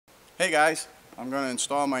Hey guys, I'm going to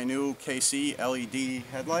install my new KC LED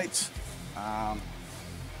headlights.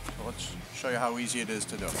 So let's show you how easy it is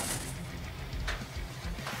to do.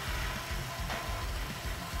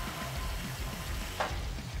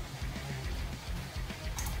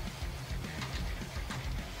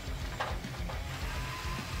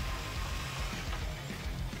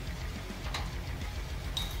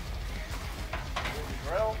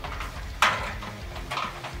 Drill.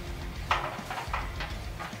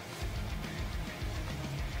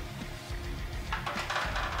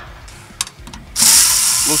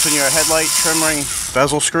 Loosen your headlight trim ring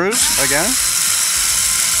bezel screws again.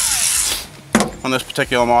 On this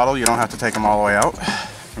particular model, you don't have to take them all the way out.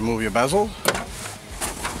 Remove your bezel.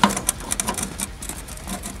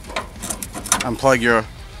 Unplug your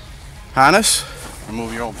harness.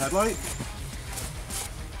 Remove your old headlight.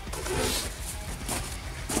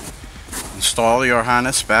 Install your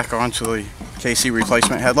harness back onto the KC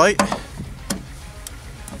replacement headlight.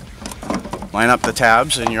 Line up the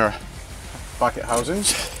tabs in your bucket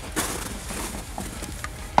housings.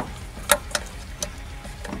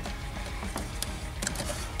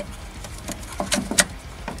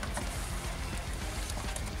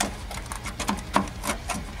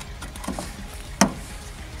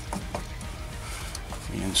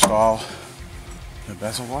 Install the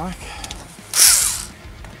bezel block.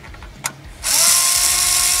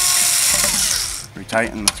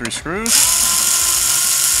 Retighten the 3 screws.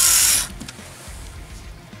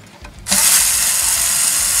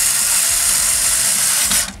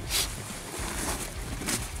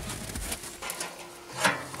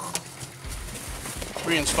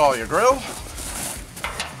 Reinstall your grill.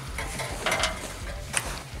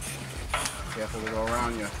 Careful to go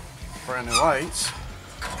around your brand new lights.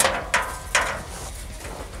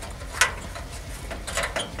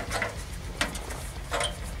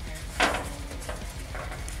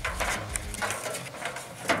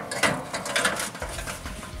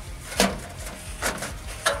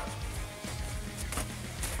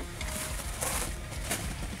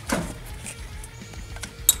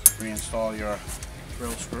 Reinstall your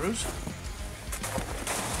grill screws.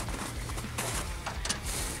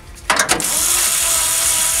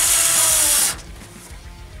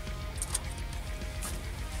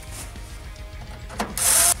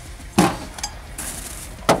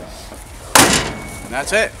 And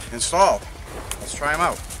that's it, installed. Let's try them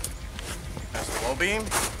out. That's the low beam,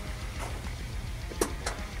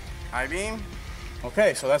 high beam.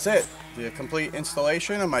 Okay, so that's it. The complete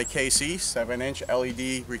installation of my KC 7-inch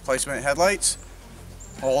LED replacement headlights.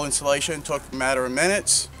 Whole installation took a matter of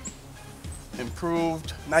minutes.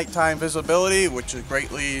 Improved nighttime visibility, which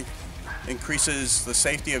greatly increases the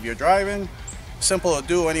safety of your driving. Simple to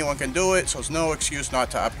do, anyone can do it, so there's no excuse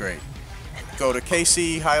not to upgrade. Go to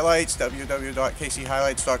KC Highlights,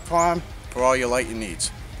 www.kchighlights.com for all your lighting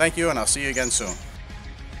needs. Thank you, and I'll see you again soon.